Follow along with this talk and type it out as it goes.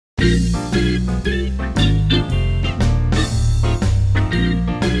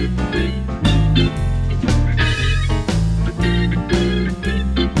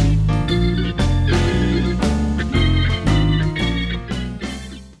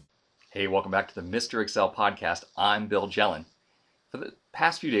Hey, welcome back to the Mr. Excel podcast. I'm Bill Jelen. For the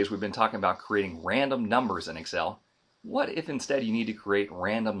past few days, we've been talking about creating random numbers in Excel. What if instead you need to create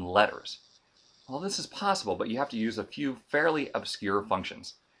random letters? Well, this is possible, but you have to use a few fairly obscure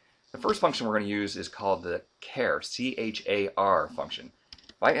functions. The first function we're going to use is called the char, C-H-A-R function.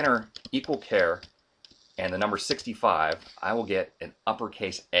 If I enter equal char and the number 65, I will get an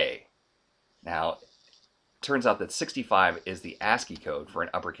uppercase A. Now, turns out that 65 is the ASCII code for an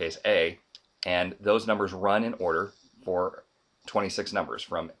uppercase A, and those numbers run in order for 26 numbers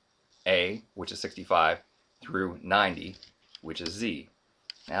from A, which is 65, through 90, which is Z.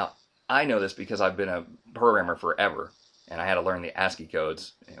 Now, I know this because I've been a programmer forever, and I had to learn the ASCII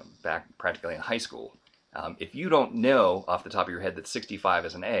codes back practically in high school. If you don't know off the top of your head that 65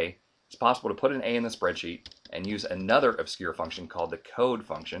 is an A, it's possible to put an A in the spreadsheet and use another obscure function called the code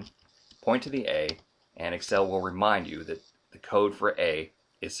function, point to the A, and Excel will remind you that the code for A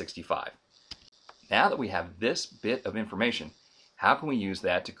is 65. Now that we have this bit of information, how can we use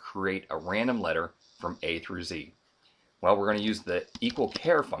that to create a random letter from A through Z? Well, we're going to use the equal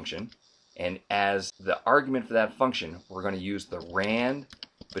char function, and as the argument for that function, we're going to use the rand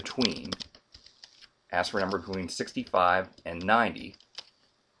between, ask for a number between 65 and 90,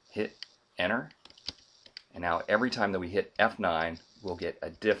 hit enter, and now every time that we hit F9, we'll get a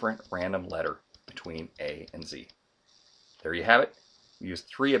different random letter between A and Z. There you have it. We used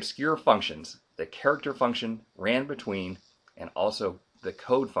three obscure functions, the character function, rand between, and also the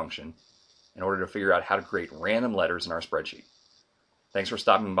code function, in order to figure out how to create random letters in our spreadsheet. Thanks for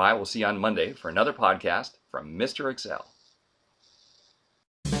stopping by. We'll see you on Monday for another podcast from Mr. Excel.